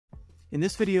In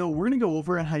this video, we're going to go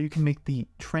over how you can make the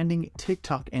trending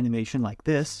TikTok animation like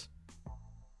this.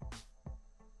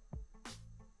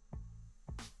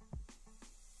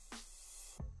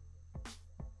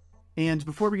 And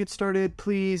before we get started,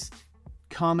 please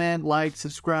comment, like,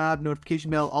 subscribe, notification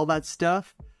bell, all that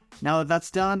stuff. Now that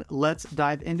that's done, let's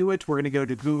dive into it. We're going to go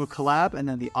to Google Collab and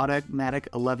then the automatic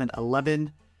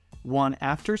 1111 one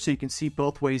after, so you can see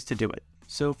both ways to do it.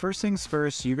 So first things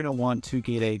first, you're going to want to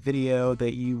get a video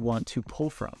that you want to pull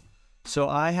from. So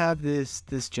I have this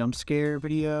jump scare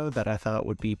video that I thought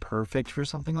would be perfect for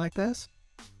something like this,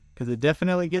 because it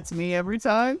definitely gets me every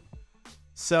time.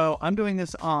 So I'm doing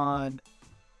this on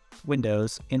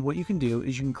Windows, and what you can do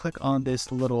is you can click on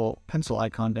this little pencil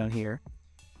icon down here,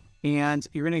 and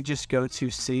you're going to just go to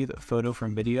save photo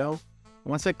from video.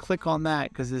 Once I click on that,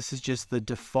 because this is just the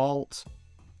default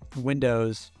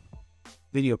Windows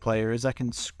video players, I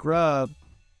can scrub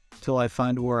till I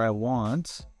find where I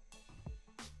want,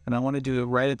 and I want to do it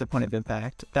right at the point of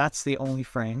impact. That's the only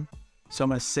frame. So I'm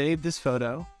going to save this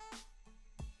photo,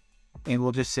 and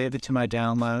we'll just save it to my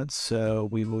downloads. So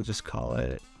we will just call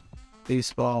it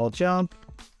baseball jump,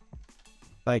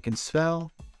 like and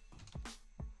spell,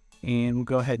 and we'll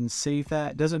go ahead and save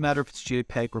that. It doesn't matter if it's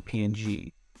JPEG or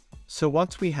PNG. So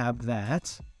once we have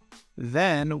that,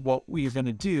 then what we're going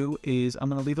to do is I'm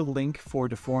going to leave a link for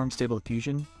Deforum Stable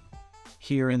Diffusion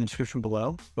here in the description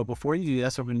below. But before you do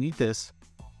that, so we're going to need this.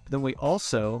 Then we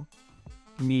also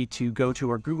need to go to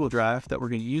our Google Drive that we're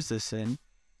going to use this in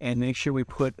and make sure we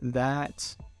put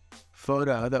that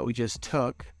photo that we just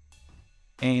took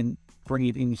and bring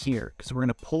it in here, because we're going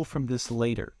to pull from this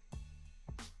later.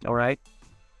 All right.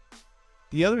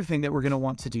 The other thing that we're going to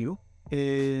want to do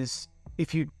is,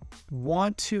 if you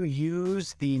want to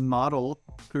use the model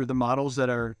or the models that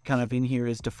are kind of in here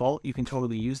as default, you can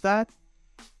totally use that.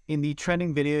 In the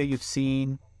trending video you've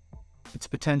seen, it's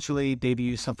potentially they've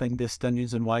used something, this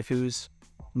Dungeons and Waifus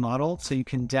model. So you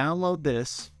can download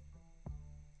this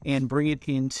and bring it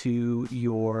into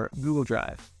your Google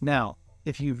Drive. Now,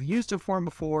 if you've used Deforum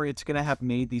before, it's going to have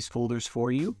made these folders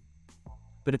for you.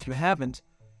 But if you haven't,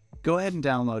 go ahead and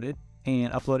download it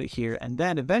and upload it here. And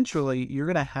then eventually you're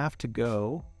going to have to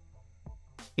go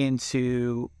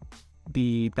into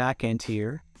the back end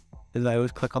here, as I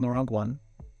always click on the wrong one,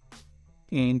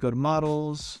 and go to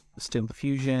models, Stable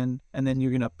Diffusion, and then you're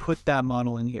going to put that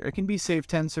model in here. It can be save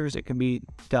tensors, it can be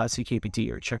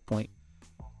 .ckpt or checkpoint,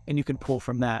 and you can pull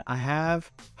from that. I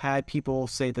have had people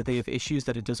say that they have issues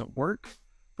that it doesn't work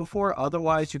before.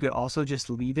 Otherwise, you could also just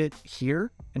leave it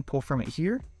here and pull from it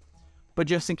here. But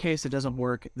just in case it doesn't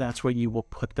work, that's where you will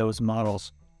put those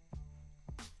models.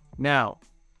 Now,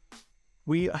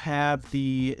 we have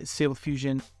the Stable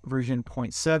Diffusion version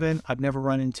 0.7. I've never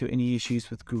run into any issues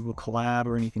with Google Collab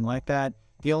or anything like that.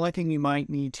 The only thing you might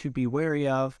need to be wary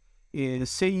of is,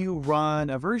 say you run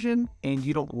a version and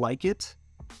you don't like it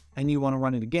and you want to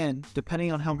run it again,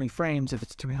 depending on how many frames, if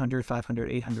it's 300,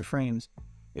 500, 800 frames,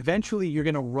 eventually you're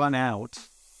going to run out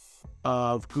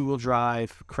of Google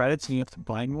Drive credits and you have to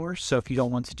buy more. So if you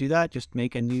don't want to do that, just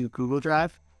make a new Google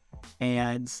Drive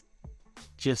and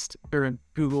or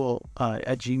Google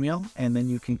at Gmail, and then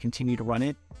you can continue to run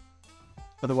it.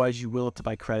 Otherwise, you will have to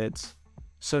buy credits.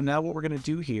 So now what we're going to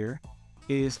do here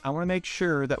is I want to make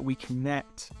sure that we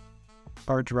connect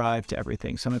our drive to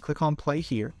everything. So I'm going to click on play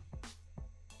here.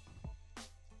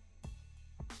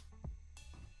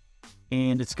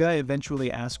 And it's going to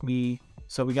eventually ask me,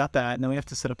 so we got that, and then we have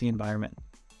to set up the environment.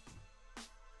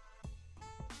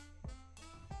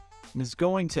 And it's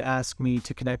going to ask me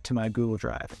to connect to my Google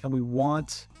Drive, and we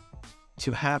want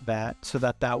to have that so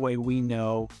that way we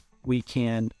know we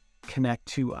can connect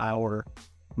to our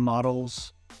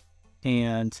models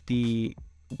and the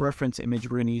reference image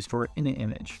we're going to use for in an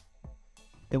image.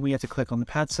 Then we have to click on the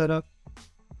path setup.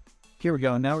 Here we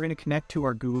go. Now we're going to connect to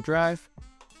our Google Drive.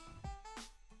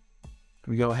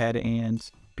 We go ahead and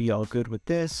be all good with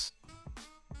this.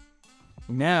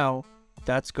 Now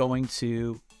that's going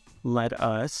to let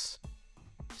us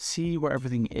see where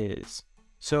everything is.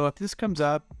 So if this comes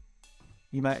up,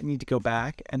 you might need to go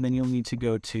back, and then you'll need to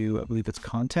go to, I believe it's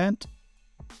content,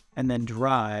 and then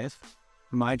drive,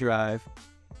 my drive,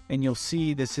 and you'll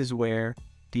see this is where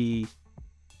that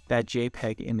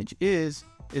JPEG image is,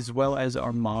 as well as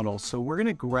our model. So we're going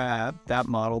to grab that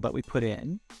model that we put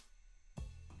in,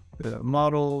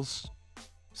 models,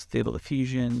 Stable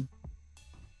Diffusion,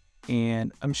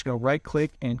 and I'm just going to right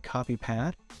click and copy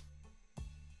path.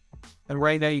 And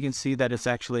right now you can see that it's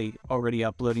actually already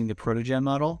uploading the ProtoGen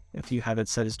model if you have it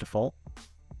set as default. I'm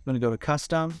going to go to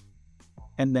custom,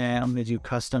 and then I'm going to do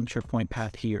custom checkpoint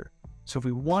path here. So if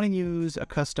we want to use a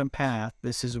custom path,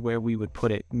 this is where we would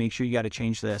put it. Make sure you got to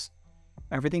change this.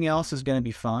 Everything else is going to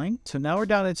be fine. So now we're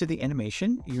down into the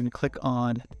animation. You're going to click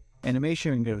on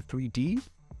animation and go to 3D.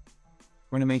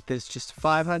 We're going to make this just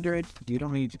 500. You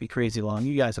don't need to be crazy long.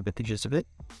 You guys will get the gist of it.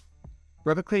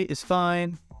 Replicate is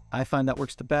fine. I find that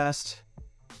works the best.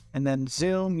 And then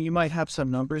zoom, you might have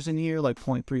some numbers in here like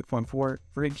 0.3, 0.4. We're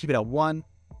going to keep it at 1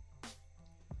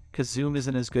 because zoom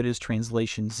isn't as good as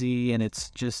translation Z, and it's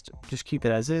just keep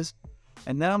it as is.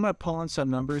 And now I'm going to pull in some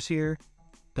numbers here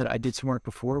that I did some work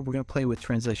before. We're going to play with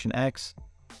translation X,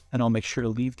 and I'll make sure to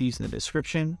leave these in the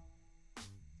description.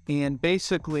 And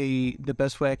basically, the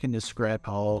best way I can describe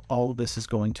how all of this is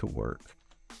going to work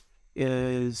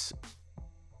is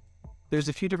there's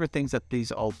a few different things that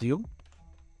these all do.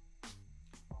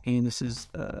 And this is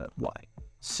Y.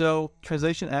 So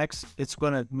translation X, it's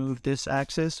going to move this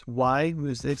axis. Y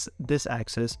moves this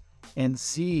axis. And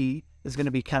Z is going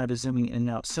to be kind of zooming in and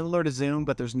out. Similar to zoom,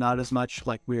 but there's not as much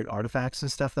like weird artifacts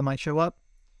and stuff that might show up.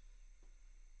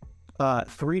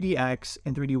 3DX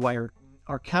and 3DY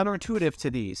are counterintuitive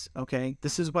to these, okay?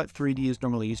 This is what 3D is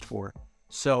normally used for.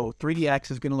 So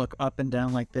 3DX is going to look up and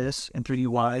down like this, and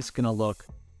 3DY is going to look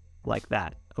like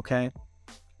that, okay?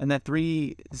 And that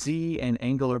 3Z and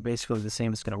angle are basically the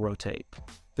same. It's going to rotate.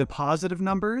 The positive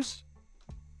numbers,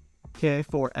 okay,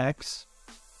 for X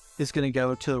is going to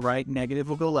go to the right, negative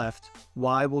will go left,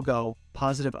 Y will go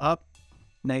positive up,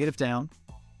 negative down,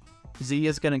 Z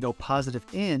is going to go positive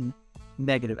in,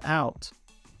 negative out,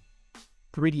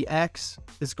 3DX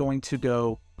is going to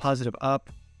go positive up,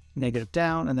 negative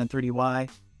down, and then 3DY,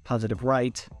 positive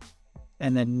right,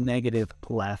 and then negative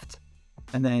left.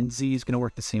 And then Z is going to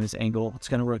work the same as angle. It's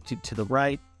going to rotate to the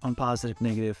right on positive,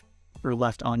 negative, or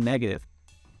left on negative.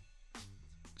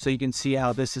 So you can see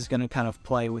how this is going to kind of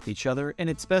play with each other. And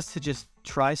it's best to just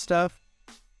try stuff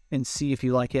and see if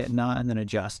you like it or not, and then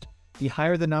adjust. The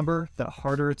higher the number, the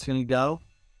harder it's going to go.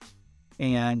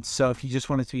 And so if you just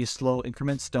want it to be slow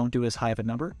increments, don't do as high of a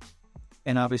number.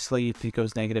 And obviously, if it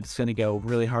goes negative, it's going to go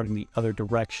really hard in the other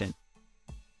direction.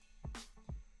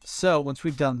 So once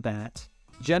we've done that,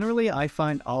 generally, I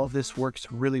find all of this works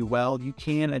really well. You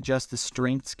can adjust the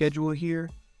strength schedule here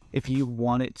if you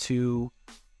want it to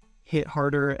hit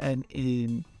harder and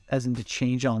as in to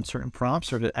change on certain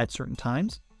prompts or at certain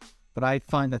times. But I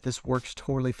find that this works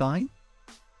totally fine.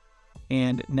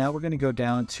 And now we're going to go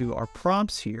down to our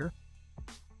prompts here.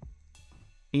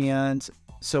 And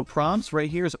so prompts right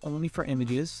here is only for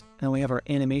images. And we have our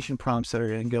animation prompts that are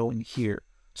going to go in here.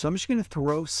 So I'm just going to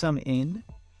throw some in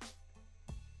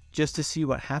just to see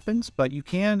what happens. But you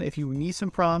can, if you need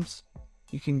some prompts,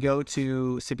 you can go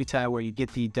to Sipitai where you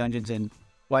get the dungeons and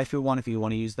waifu one if you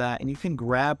want to use that. And you can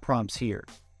grab prompts here,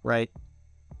 right?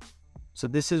 So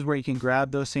this is where you can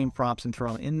grab those same prompts and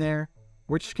throw them in there.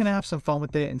 We're just going to have some fun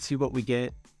with it and see what we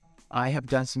get. I have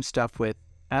done some stuff with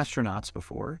astronauts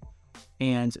before,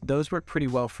 and those work pretty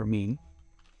well for me.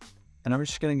 And I'm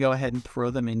just going to go ahead and throw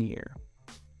them in here.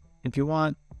 If you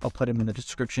want, I'll put them in the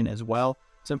description as well.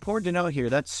 It's important to note here,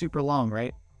 that's super long,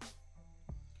 right?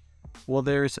 Well,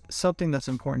 there's something that's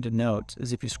important to note,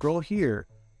 is if you scroll here,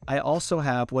 I also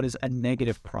have what is a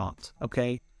negative prompt,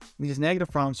 okay? These negative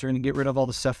prompts are going to get rid of all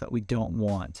the stuff that we don't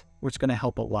want, which is going to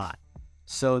help a lot.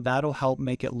 So that'll help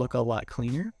make it look a lot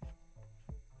cleaner.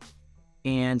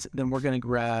 And then we're going to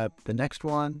grab the next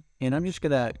one, and I'm just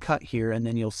going to cut here, and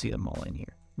then you'll see them all in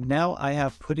here. Now I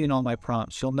have put in all my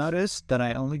prompts. You'll notice that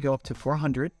I only go up to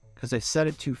 400 because I set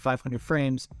it to 500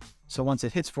 frames. So once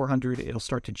it hits 400, it'll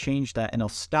start to change that, and it'll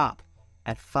stop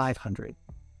at 500.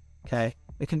 Okay,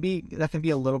 that can be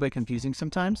a little bit confusing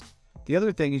sometimes. The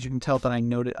other thing is you can tell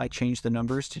that I changed the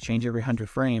numbers to change every 100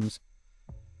 frames.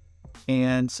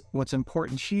 And what's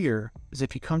important here is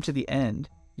if you come to the end,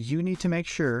 you need to make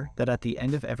sure that at the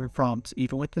end of every prompt,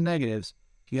 even with the negatives,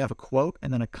 you have a quote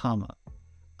and then a comma,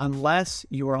 unless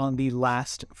you are on the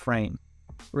last frame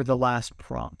or the last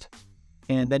prompt.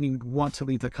 And then you want to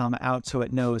leave the comma out so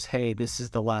it knows, hey, this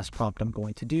is the last prompt I'm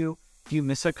going to do. If you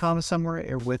miss a comma somewhere,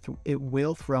 it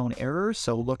will throw an error,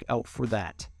 so look out for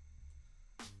that.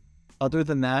 Other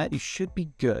than that, you should be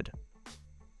good.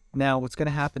 Now, what's going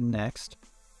to happen next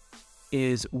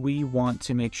is we want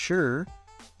to make sure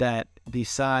that the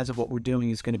size of what we're doing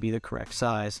is going to be the correct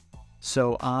size.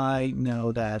 So I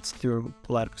know that through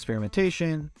a lot of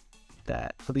experimentation,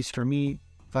 that at least for me,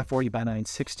 540 by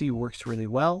 960 works really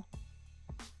well.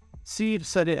 See, to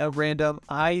set it at random,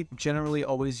 I generally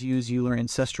always use Euler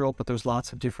Ancestral, but there's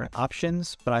lots of different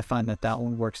options, but I find that that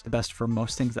one works the best for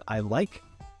most things that I like.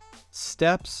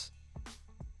 Steps,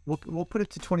 we'll put it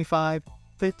to 25.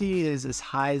 50 is as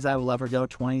high as I will ever go,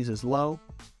 20 is as low.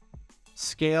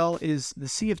 Scale is the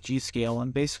CFG scale,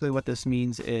 and basically what this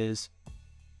means is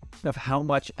of how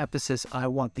much emphasis I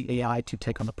want the AI to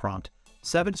take on the prompt.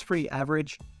 7 is pretty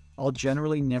average. I'll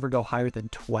generally never go higher than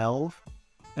 12,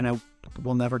 and I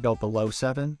will never go below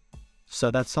 7.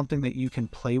 So that's something that you can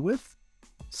play with,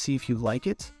 see if you like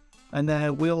it. And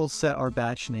then we'll set our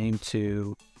batch name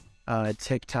to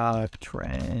TikTok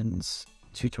Trends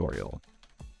Tutorial,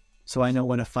 so I know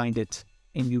when to find it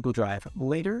in Google Drive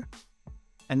later.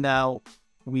 And now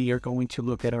we are going to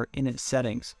look at our init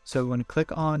settings. So we're going to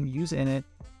click on use init.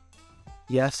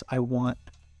 Yes, I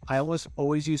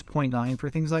always use 0.9 for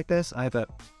things like this. I have a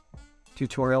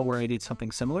tutorial where I did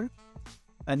something similar.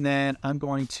 And then I'm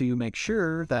going to make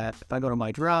sure that if I go to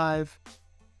my drive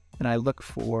and I look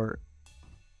for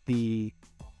the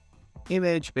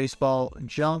image, baseball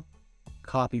jump,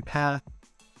 copy path,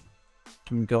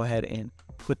 I'm going to go ahead and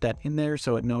put that in there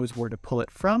so it knows where to pull it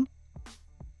from.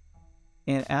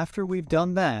 And after we've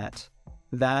done that,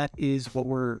 that's all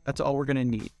we're going to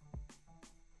need.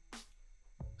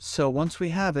 So once we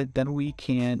have it, then we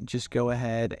can just go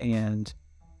ahead and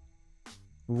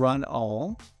run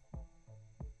all.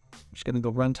 I'm just going to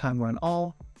go runtime run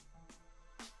all.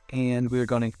 And we're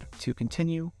going to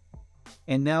continue.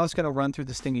 And now it's going to run through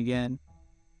this thing again,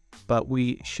 but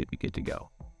we should be good to go.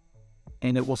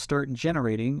 And it will start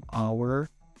generating our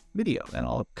video, and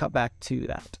I'll cut back to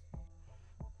that.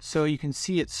 So you can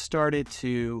see it started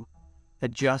to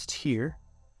adjust here,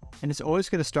 and it's always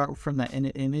going to start from that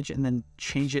init image and then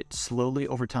change it slowly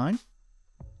over time.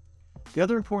 The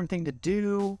other important thing to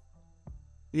do,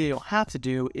 you don't have to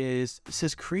do, is it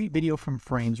says create video from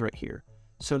frames right here.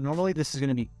 So normally this is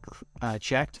going to be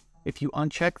checked. If you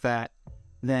uncheck that,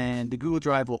 then the Google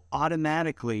Drive will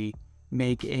automatically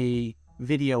make a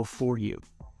video for you.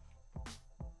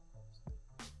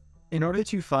 In order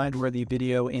to find where the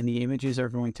video and the images are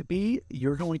going to be,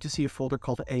 you're going to see a folder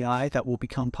called AI that will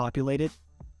become populated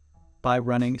by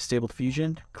running Stable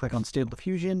Diffusion. Click on Stable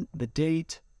Diffusion, the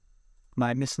date,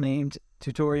 my misnamed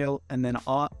tutorial, and then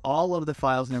all of the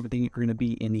files and everything are going to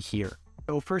be in here.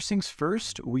 So first things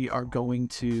first, we are going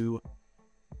to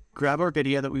grab our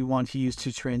video that we want to use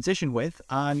to transition with.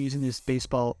 I'm using this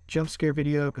baseball jump scare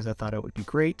video because I thought it would be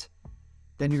great.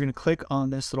 Then you're going to click on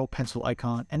this little pencil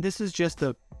icon, and this is just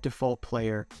the default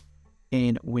player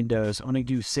in Windows. I'm going to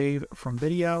do save from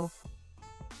video,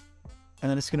 and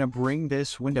then it's going to bring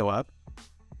this window up,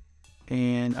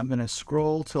 and I'm going to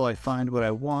scroll till I find what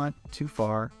I want. Too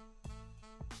far.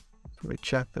 So we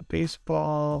check the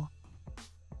baseball,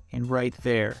 and right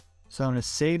there. So I'm going to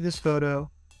save this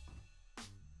photo,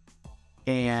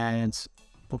 and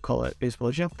we'll call it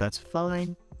baseball jump. That's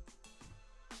fine.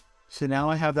 So now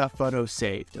I have that photo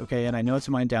saved, okay, and I know it's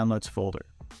in my downloads folder.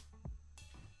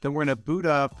 Then we're going to boot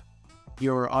up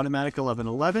your automatic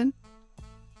 1111,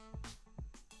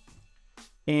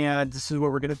 and this is where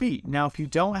we're going to be. Now, if you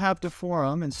don't have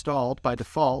Deforum installed by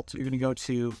default, you're going to go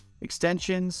to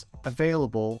Extensions,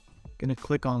 Available, going to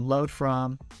click on Load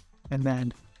From, and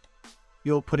then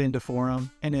you'll put in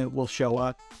Deforum, and it will show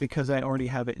up. Because I already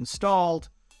have it installed,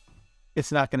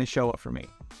 it's not going to show up for me.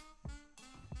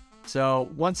 So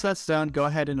once that's done, go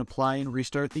ahead and apply and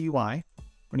restart the UI.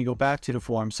 We're going to go back to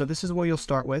Deforum. So this is what you'll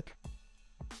start with.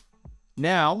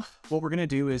 Now, what we're going to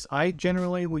do is I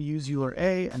generally will use Euler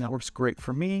A, and that works great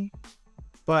for me.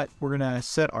 But we're going to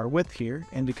set our width here.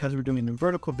 And because we're doing a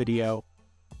vertical video,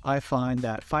 I find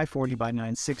that 540 by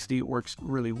 960 works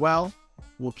really well.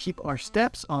 We'll keep our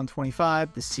steps on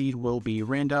 25. The seed will be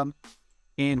random.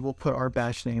 And we'll put our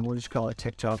batch name. We'll just call it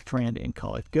TikTok Trend and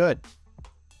call it good.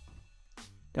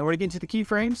 Now we're going to get into the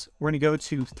keyframes. We're going to go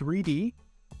to 3D.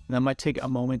 And that might take a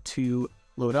moment to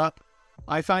load up.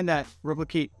 I find that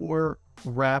replicate or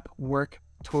wrap work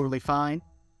totally fine.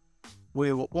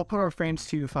 We'll put our frames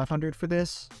to 500 for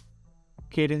this.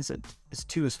 Cadence is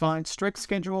 2 is fine. Strike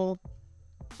schedule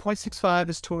 0.65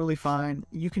 is totally fine.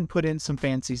 You can put in some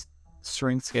fancy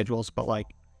string schedules, but like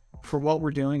for what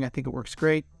we're doing, I think it works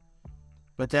great.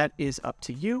 But that is up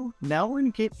to you. Now we're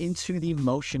going to get into the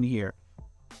motion here.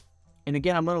 And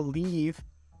again, I'm going to leave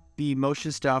the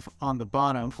motion stuff on the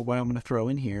bottom for what I'm going to throw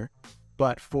in here.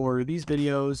 But for these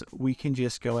videos, we can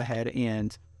just go ahead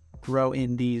and throw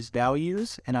in these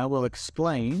values, and I will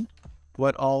explain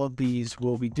what all of these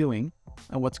will be doing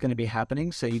and what's going to be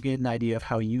happening, so you get an idea of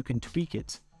how you can tweak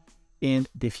it in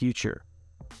the future.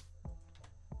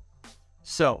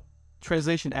 So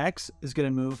translation X is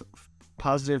going to move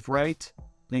positive right,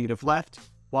 negative left,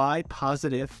 Y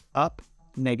positive up,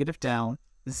 negative down,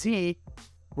 Z,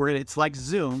 it's like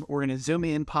zoom. We're going to zoom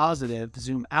in positive,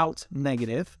 zoom out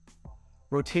negative.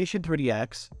 Rotation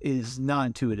 3DX is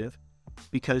non-intuitive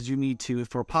because you need to,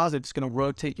 for positive, it's going to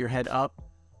rotate your head up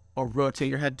or rotate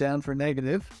your head down for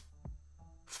negative.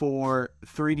 For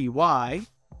 3dy,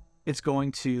 it's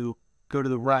going to go to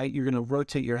the right. You're going to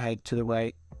rotate your head to the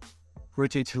right,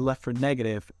 rotate to the left for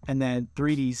negative, and then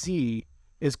 3dz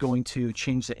is going to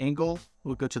change the angle.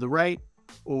 We'll go to the right,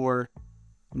 or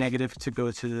negative to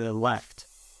go to the left.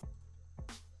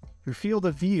 Your field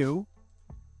of view,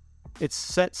 it's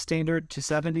set standard to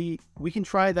 70. We can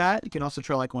try that. You can also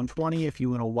try like 120 if you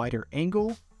want a wider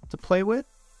angle to play with.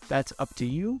 That's up to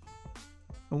you.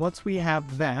 And once we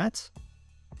have that,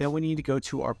 then we need to go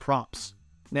to our prompts.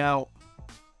 Now,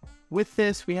 with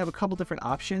this, we have a couple different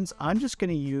options. I'm just going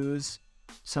to use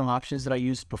some options that I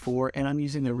used before, and I'm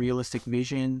using the realistic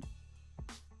vision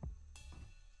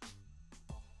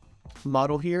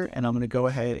model here, and I'm going to go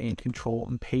ahead and control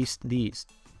and paste these.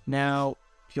 Now,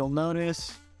 if you'll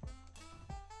notice,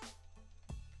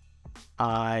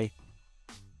 I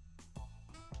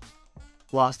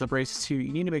lost the braces too.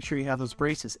 You need to make sure you have those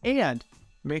braces, and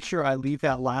make sure I leave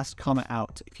that last comma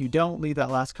out. If you don't leave that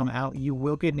last comma out, you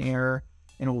will get an error,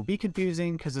 and it will be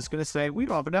confusing because it's going to say we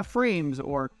don't have enough frames,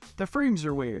 or the frames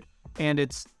are weird, and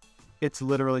it's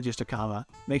literally just a comma.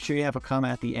 Make sure you have a comma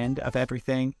at the end of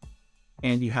everything,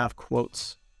 and you have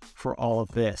quotes for all of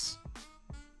this.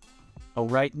 All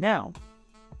right, now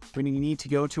we need to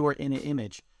go to our init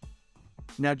image.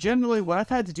 Now, generally, what I've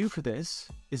had to do for this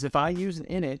is if I use an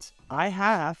init, I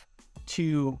have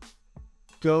to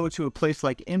go to a place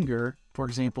like Imgur, for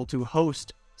example, to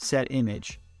host said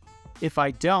image. If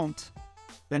I don't,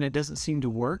 then it doesn't seem to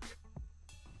work.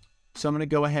 So I'm going to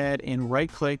go ahead and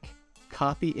right-click,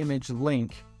 copy image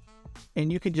link,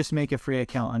 and you can just make a free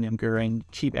account on Imgur and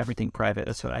keep everything private.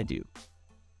 That's what I do.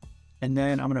 And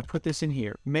then I'm going to put this in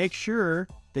here. Make sure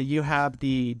that you have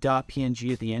the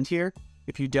 .png at the end here.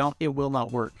 If you don't, it will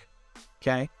not work.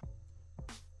 Okay?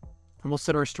 And we'll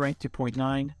set our strength to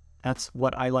 0.9. That's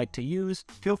what I like to use.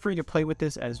 Feel free to play with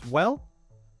this as well.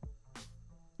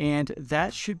 And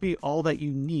that should be all that you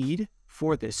need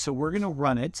for this. So we're going to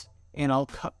run it, and I'll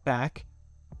cut back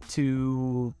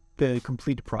to the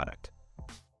completed product.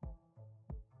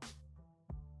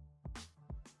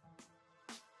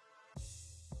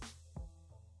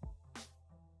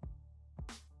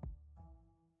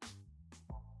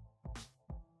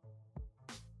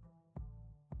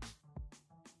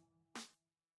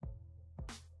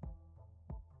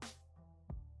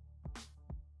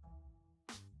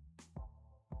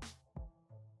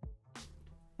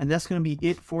 And that's going to be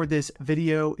it for this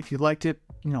video. If you liked it,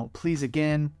 please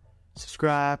again,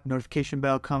 subscribe, notification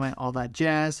bell, comment, all that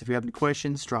jazz. If you have any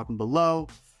questions, drop them below.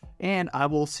 And I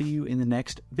will see you in the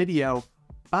next video.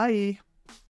 Bye.